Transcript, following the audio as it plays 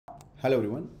Hello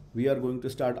everyone, we are going to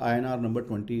start INR number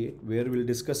 28 where we'll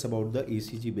discuss about the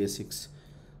ECG basics.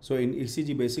 So in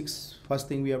ECG basics, first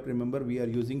thing we have to remember, we are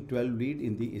using 12 lead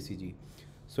in the ECG.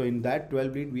 So in that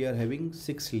 12 lead, we are having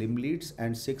 6 limb leads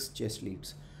and 6 chest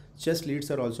leads. Chest leads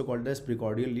are also called as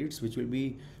precordial leads, which will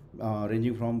be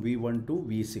ranging from V1 to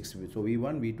V6. So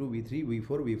V1, V2, V3,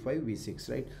 V4, V5,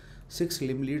 V6, right? 6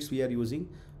 limb leads we are using,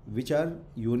 which are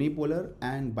unipolar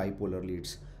and bipolar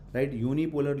leads. Right,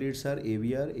 unipolar leads are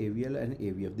AVR, AVL and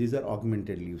AVF. These are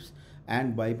augmented leads,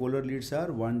 and bipolar leads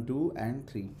are 1, 2 and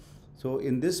 3. So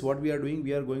in this, what we are doing,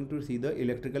 we are going to see the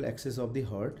electrical axis of the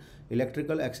heart.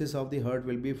 Electrical axis of the heart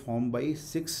will be formed by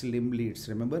 6 limb leads,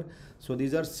 remember. So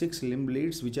these are 6 limb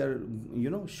leads which are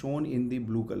shown in the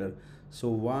blue color. So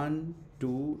 1,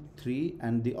 2, 3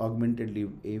 and the augmented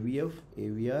lead AVF,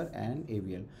 AVR and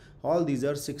AVL. All these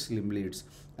are 6 limb leads,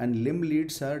 and limb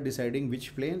leads are deciding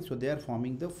which plane. So they are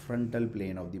forming the frontal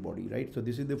plane of the body, right? So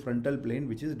this is the frontal plane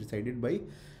which is decided by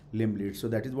limb leads. So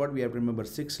that is what we have to remember.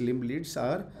 6 limb leads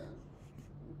are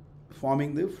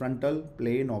forming the frontal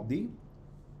plane of the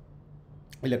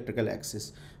electrical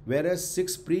axis, whereas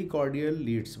 6 precordial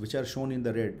leads, which are shown in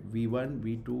the red, V1,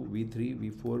 V2, V3,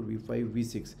 V4, V5,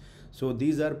 V6. So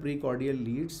these are precordial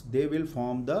leads. They will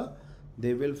form the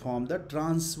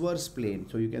transverse plane.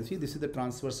 So you can see this is the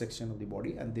transverse section of the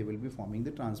body, and they will be forming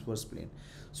the transverse plane.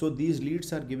 So these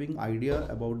leads are giving idea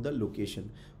about the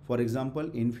location. For example,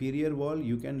 inferior wall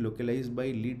you can localize by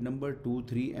lead number 2,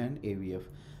 3 and AVF.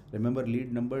 Remember,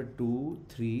 lead number 2,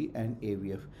 3 and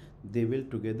AVF, they will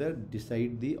together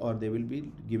decide they will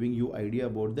be giving you idea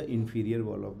about the inferior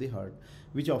wall of the heart,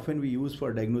 which often we use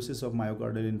for diagnosis of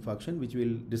myocardial infarction, which we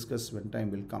will discuss when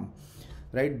time will come.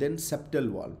 Right, then septal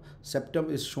wall. Septum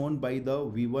is shown by the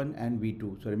V1 and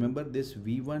V2. So remember, this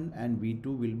V1 and V2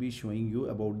 will be showing you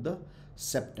about the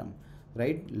septum.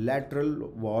 Right, lateral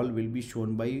wall will be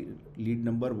shown by lead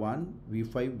number 1,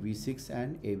 V5, V6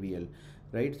 and AVL.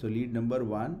 Right, so lead number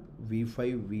 1,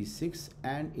 V5, V6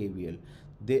 and AVL.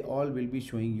 They all will be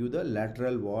showing you the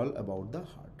lateral wall about the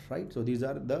heart. Right, so these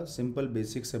are the simple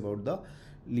basics about the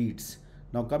leads.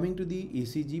 Now coming to the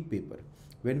ECG paper.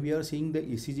 When we are seeing the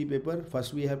ECG paper,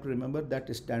 first we have to remember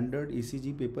that standard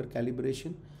ECG paper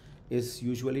calibration is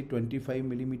usually 25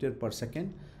 millimeter per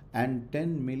second and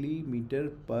 10 millimeter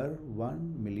per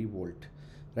 1 millivolt,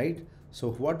 right? So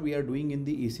what we are doing in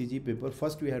the ECG paper,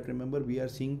 first we have to remember we are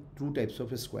seeing two types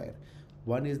of a square.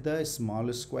 One is the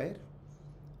small square,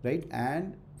 right?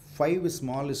 And 5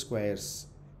 small squares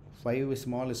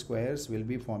will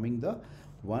be forming the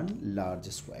one large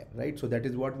square, right? So that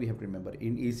is what we have to remember.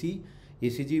 In ECG,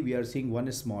 we are seeing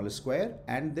one small square,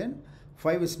 and then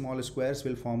 5 small squares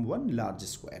will form one large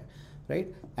square,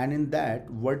 right? And in that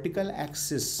vertical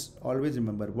axis, always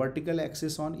remember, vertical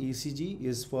axis on ECG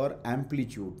is for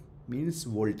amplitude, means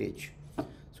voltage.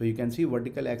 So you can see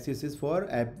vertical axis is for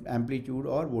amplitude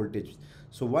or voltage.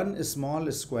 So one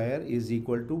small square is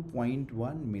equal to 0.1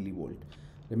 millivolt.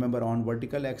 Remember, on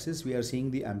vertical axis we are seeing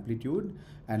the amplitude,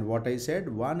 and what I said,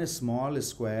 one small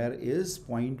square is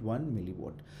 0.1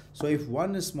 millivolt. So if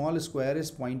one small square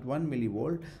is 0.1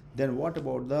 millivolt, then what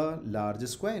about the large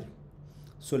square?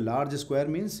 So large square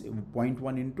means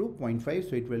 0.1 into 0.5,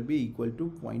 so it will be equal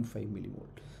to 0.5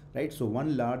 millivolt, right? So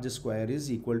one large square is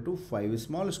equal to 5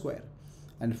 small square,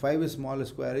 and 5 small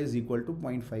square is equal to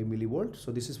 0.5 millivolt.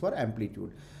 So this is for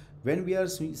amplitude. When we are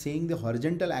seeing the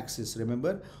horizontal axis,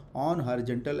 remember, on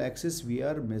horizontal axis we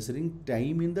are measuring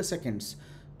time in the seconds.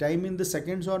 Time in the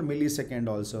seconds or millisecond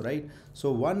also, right?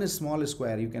 So one small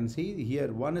square, you can see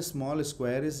here, one small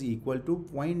square is equal to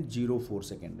 0.04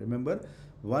 second. Remember,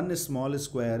 one small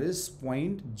square is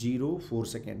 0.04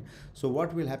 second. So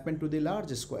what will happen to the large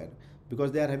square?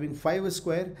 Because they are having 5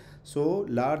 square, so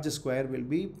large square will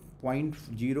be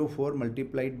 0.04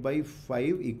 multiplied by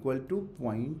 5 equal to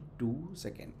 0.2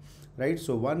 second, right?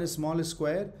 So one small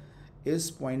square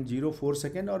is 0.04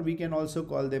 second, or we can also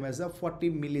call them as a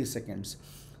 40 milliseconds.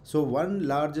 So one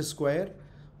large square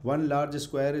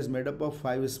is made up of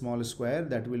 5 small square,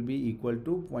 that will be equal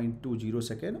to 0.20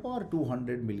 second or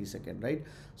 200 millisecond, right?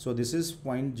 So this is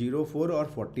 0.04 or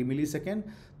 40 millisecond.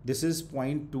 This is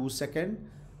 0.2 second,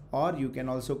 or you can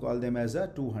also call them as a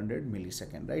 200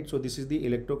 millisecond, right? So this is the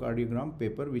electrocardiogram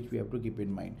paper which we have to keep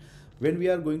in mind. When we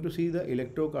are going to see the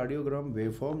electrocardiogram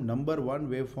waveform, number 1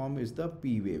 waveform is the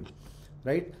P wave,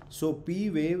 right? So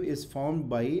P wave is formed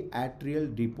by atrial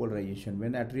depolarization.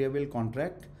 When atria will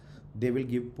contract, they will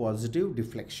give positive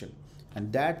deflection,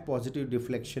 and that positive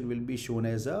deflection will be shown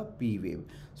as a P wave.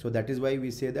 So that is why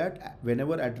we say that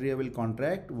whenever atria will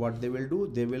contract, what they will do,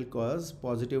 they will cause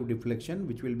positive deflection,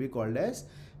 which will be called as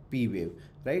P wave,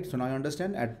 right? So now you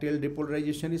understand atrial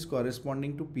depolarization is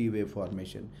corresponding to P wave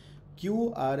formation.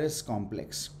 QRS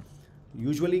complex.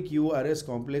 Usually QRS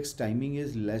complex timing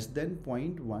is less than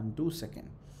 0.12 second,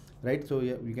 right? So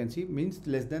yeah, you can see means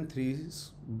less than 3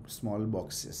 small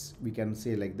boxes. We can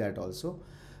say like that also,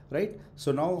 right?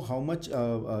 So now how much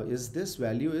is this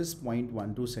value is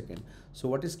 0.12 second. So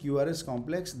what is QRS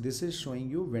complex? This is showing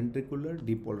you ventricular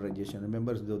depolarization.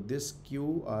 Remember, this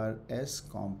QRS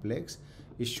complex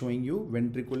is showing you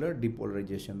ventricular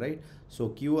depolarization, right? So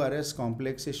QRS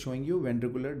complex is showing you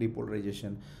ventricular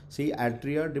depolarization. See,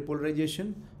 atrial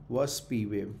depolarization was P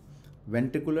wave.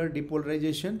 Ventricular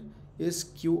depolarization is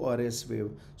QRS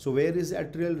wave. So where is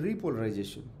atrial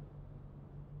repolarization?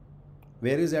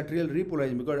 Where is atrial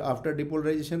repolarization? Because after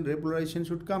depolarization, repolarization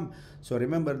should come. So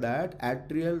remember that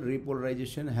atrial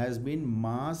repolarization has been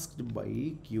masked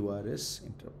by QRS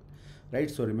interval, right?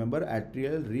 So remember,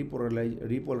 atrial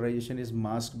repolarization is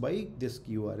masked by this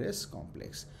QRS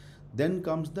complex. Then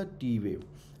comes the T wave.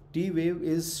 T wave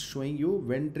is showing you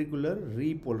ventricular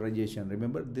repolarization.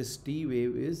 Remember, this T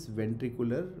wave is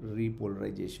ventricular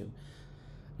repolarization,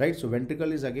 right? So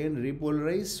ventricle is again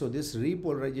repolarized. So this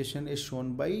repolarization is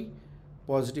shown by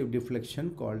positive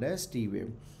deflection called as T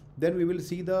wave. Then we will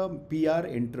see the PR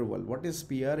interval. What is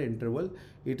PR interval?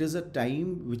 It is a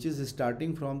time which is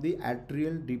starting from the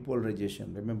atrial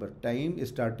depolarization. Remember, time is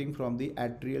starting from the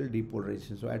atrial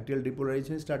depolarization. So atrial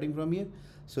depolarization is starting from here.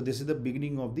 So this is the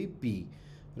beginning of the P,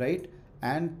 right?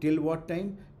 And till what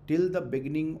time? Till the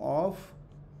beginning of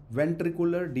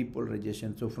ventricular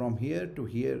depolarization. So from here to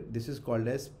here, this is called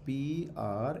as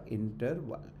PR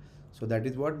interval. So that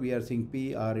is what we are seeing,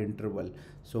 PR interval.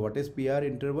 So what is PR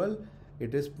interval?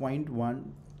 It is 0.12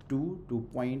 to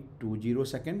 0.20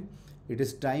 second. It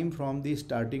is time from the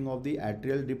starting of the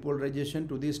atrial depolarization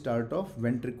to the start of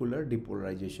ventricular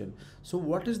depolarization. So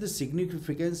what is the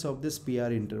significance of this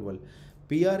PR interval?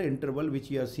 PR interval, which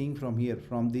you are seeing from here,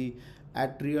 from the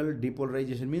atrial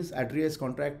depolarization, means atria is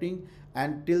contracting,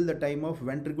 and till the time of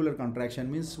ventricular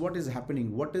contraction, means what is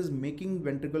happening, what is making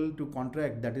ventricle to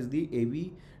contract, that is the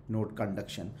AV node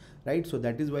conduction, right? So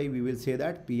that is why we will say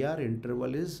that PR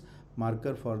interval is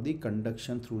marker for the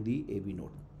conduction through the AV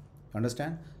node.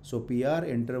 Understand? So PR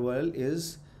interval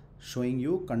is showing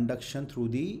you conduction through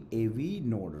the AV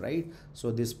node, right?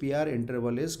 So this PR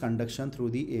interval is conduction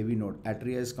through the AV node.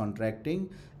 Atria is contracting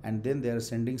and then they are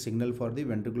sending signal for the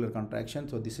ventricular contraction.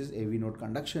 So this is AV node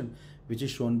conduction, which is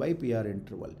shown by PR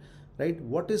interval, right?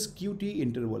 What is QT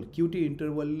interval? QT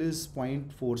interval is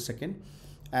 0.4 second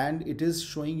and it is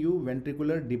showing you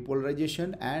ventricular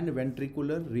depolarization and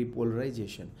ventricular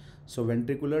repolarization. So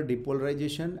ventricular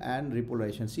depolarization and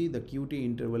repolarization. See, the QT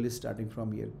interval is starting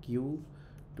from here, Q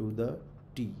to the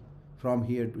T, from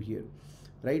here to here,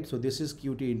 right? So this is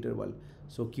QT interval.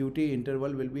 So QT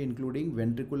interval will be including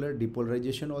ventricular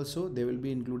depolarization also. They will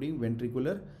be including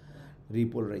ventricular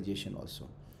repolarization also,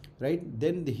 right?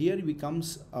 Then here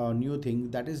becomes a new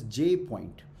thing, that is J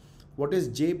point. What is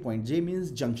J point? J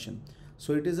means junction.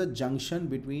 So it is a junction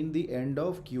between the end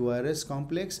of QRS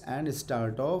complex and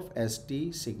start of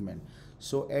ST segment.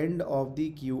 So end of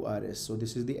the QRS. So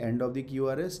this is the end of the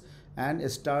QRS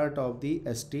and start of the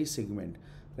ST segment,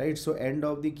 right? So end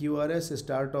of the QRS,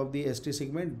 start of the ST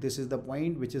segment. This is the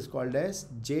point which is called as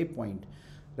J point,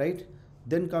 right?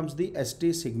 Then comes the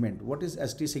ST segment. What is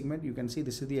ST segment? You can see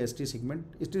this is the ST segment.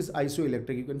 It is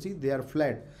isoelectric. You can see they are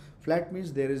flat. Flat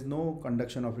means there is no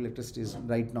conduction of electricity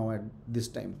right now at this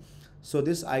time. So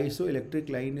this isoelectric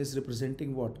line is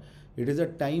representing what? It is a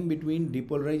time between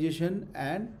depolarization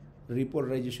and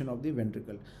repolarization of the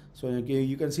ventricle. So okay,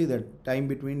 you can see that time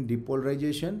between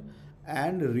depolarization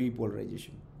and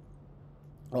repolarization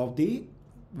of the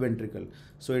ventricle.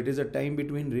 So it is a time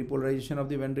between repolarization of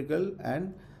the ventricle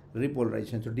and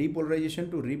repolarization. So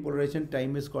depolarization to repolarization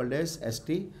time is called as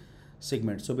ST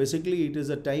segment. So basically it is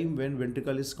a time when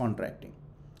ventricle is contracting,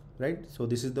 right? So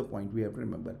this is the point we have to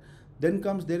remember. Then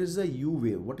comes, there is a U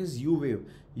wave. What is U wave?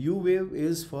 U wave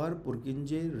is for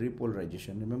Purkinje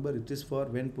repolarization. Remember, it is for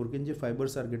when Purkinje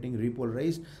fibers are getting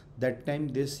repolarized, that time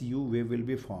this U wave will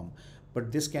be formed.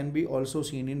 But this can be also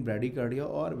seen in bradycardia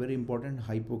or very important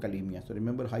hypokalemia. So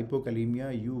remember,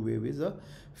 hypokalemia, U wave is a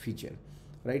feature,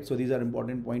 right? So these are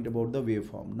important points about the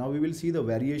waveform. Now we will see the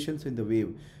variations in the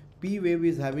wave. P wave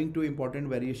is having two important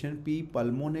variations, P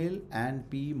pulmonale and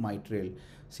P mitral.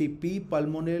 See, P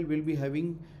pulmonale will be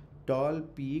having tall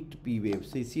peaked P wave.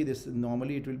 So you see this,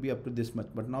 normally it will be up to this much,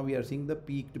 but now we are seeing the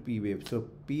peaked P wave. So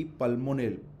P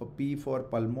pulmonale, P for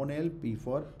pulmonale, P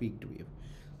for peaked wave.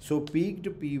 So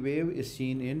peaked P wave is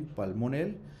seen in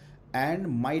pulmonale,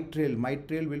 and mitral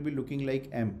will be looking like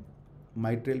M,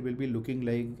 mitral will be looking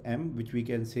like M, which we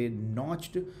can say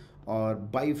notched or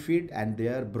bifid, and they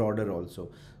are broader also.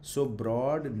 So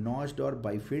broad, notched or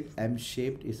bifid, M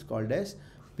shaped is called as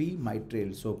P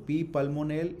mitral. So P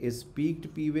pulmonale is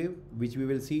peaked P wave, which we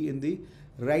will see in the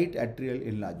right atrial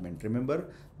enlargement. Remember,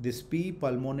 this P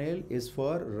pulmonale is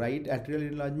for right atrial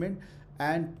enlargement,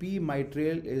 and P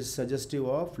mitral is suggestive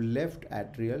of left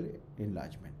atrial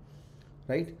enlargement,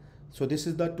 right? So this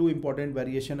is the two important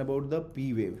variation about the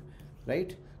P wave,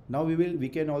 right? Now we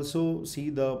can also see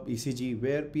the ECG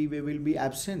where P wave will be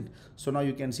absent. So now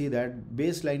you can see that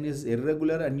baseline is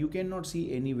irregular and you cannot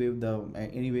see any wave,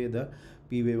 the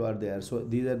P wave are there. So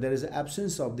there is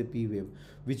absence of the P wave,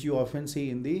 which you often see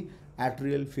in the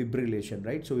atrial fibrillation,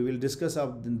 right? So we will discuss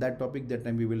of that topic that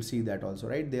time. We will see that also,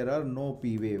 right? There are no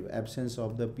P wave. Absence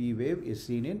of the P wave is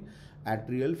seen in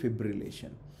atrial fibrillation,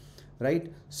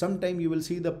 right? Sometime you will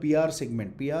see the PR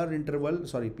segment, PR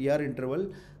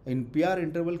interval in PR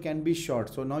interval can be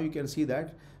short. So now you can see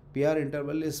that PR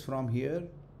interval is from here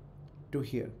to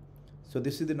here. So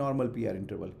this is the normal PR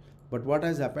interval. But what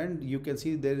has happened, you can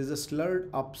see there is a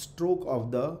slurred upstroke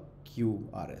of the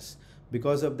QRS.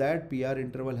 Because of that, PR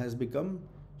interval has become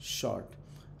short,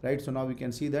 right? So now we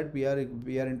can see that PR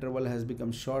interval has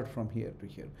become short from here to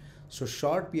here. So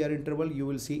short PR interval you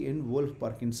will see in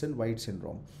Wolff-Parkinson-White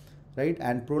syndrome, right?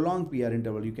 And prolonged PR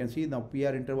interval, you can see now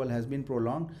PR interval has been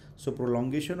prolonged. So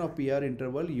prolongation of PR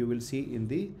interval you will see in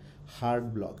the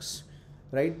heart blocks,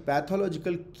 right?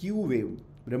 Pathological Q wave.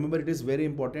 Remember, it is very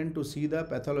important to see the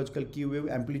pathological Q wave.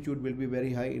 Amplitude will be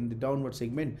very high in the downward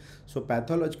segment. So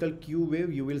pathological Q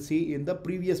wave you will see in the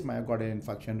previous myocardial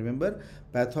infarction. Remember,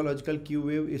 pathological Q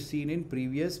wave is seen in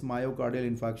previous myocardial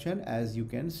infarction, as you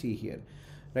can see here,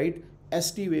 right?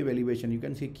 ST wave elevation, you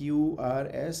can see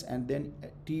QRS and then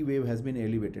T wave has been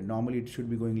elevated. Normally it should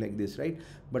be going like this, right?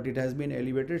 But it has been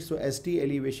elevated. So ST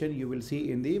elevation you will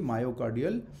see in the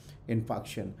myocardial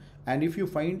infarction. And if you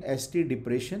find ST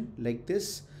depression like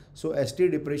this, so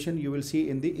ST depression you will see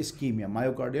in the ischemia,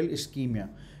 myocardial ischemia.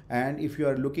 And if you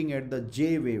are looking at the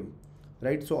J wave,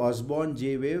 right? So Osborn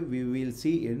J wave we will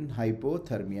see in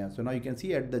hypothermia. So now you can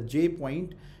see at the J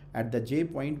point,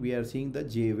 we are seeing the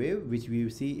J wave, which we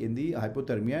see in the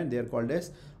hypothermia, and they are called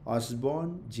as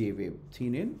Osborn J wave,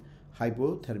 seen in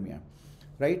hypothermia,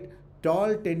 right?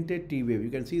 Tall tented T wave,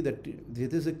 you can see that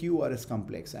this is a QRS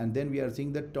complex, and then we are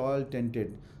seeing the tall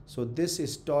tented. So this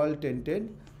is tall tented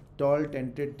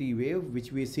T wave,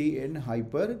 which we see in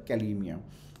hyperkalemia.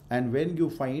 And when you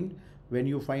find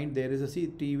there is a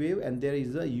T wave and there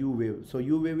is a U wave. So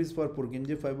U wave is for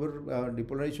Purkinje fiber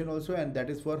depolarization also, and that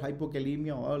is for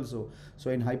hypokalemia also. So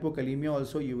in hypokalemia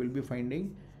also you will be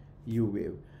finding U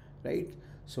wave, right?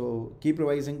 So keep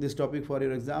revising this topic for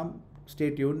your exam.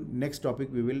 Stay tuned. Next topic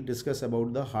we will discuss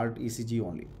about the heart ECG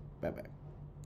only. Bye bye.